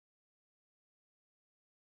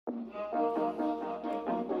I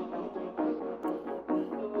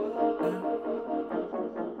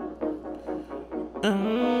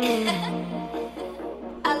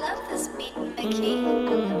love this beat, Mickey.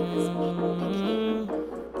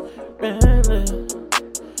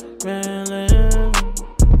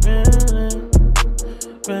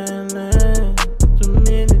 Too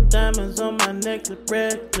many diamonds on my necklace,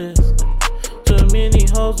 reckless. Too many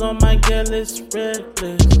hoes on my girl list,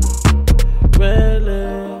 reckless.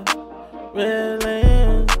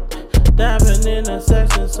 Diving in a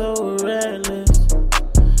section so reckless.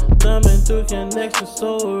 Thumbing through connections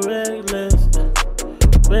so reckless.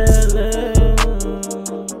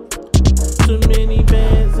 Too many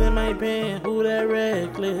bands in my band, ooh that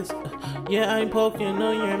reckless. Yeah, I'm poking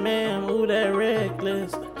on your man, ooh that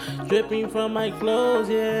reckless. Dripping from my clothes,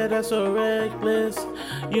 yeah, that's so reckless.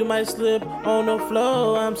 You might slip on the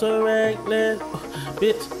floor, I'm so reckless.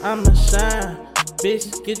 Bitch, I'ma shine.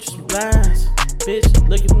 Bitch, get you some blinds. Bitch,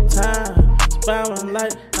 look at the time. Spiraling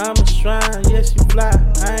like I'm a shrine. Yeah, she fly.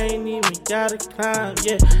 I ain't even gotta climb.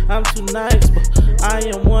 Yeah, I'm too nice, but I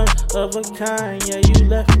am one of a kind. Yeah, you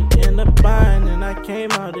left me in a bind, and I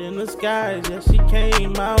came out in the skies. Yeah, she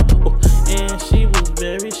came out, and she was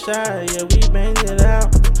very shy. Yeah, we banged it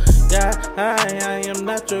out. Yeah, I am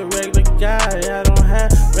not your regular guy. I don't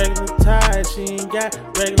have regular ties. She ain't got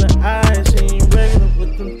regular eyes. She ain't regular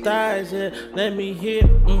with them thighs. Yeah, let me hear.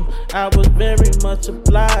 I was very much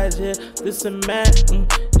obliged. Yeah, this a match.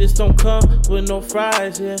 This don't come with no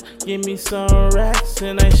fries. Yeah, give me some racks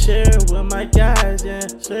and I share it with my guys. Yeah,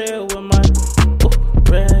 share it with my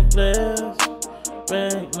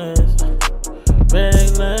reckless.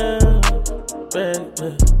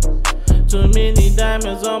 Too many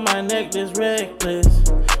diamonds on my necklace, reckless.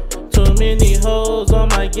 Too many hoes on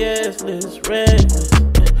my guest list, reckless.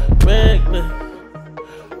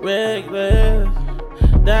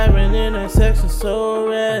 Diving in a section so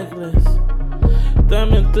reckless.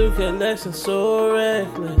 Thumbing through collections so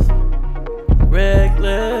reckless.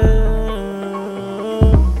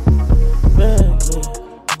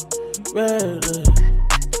 Reckless.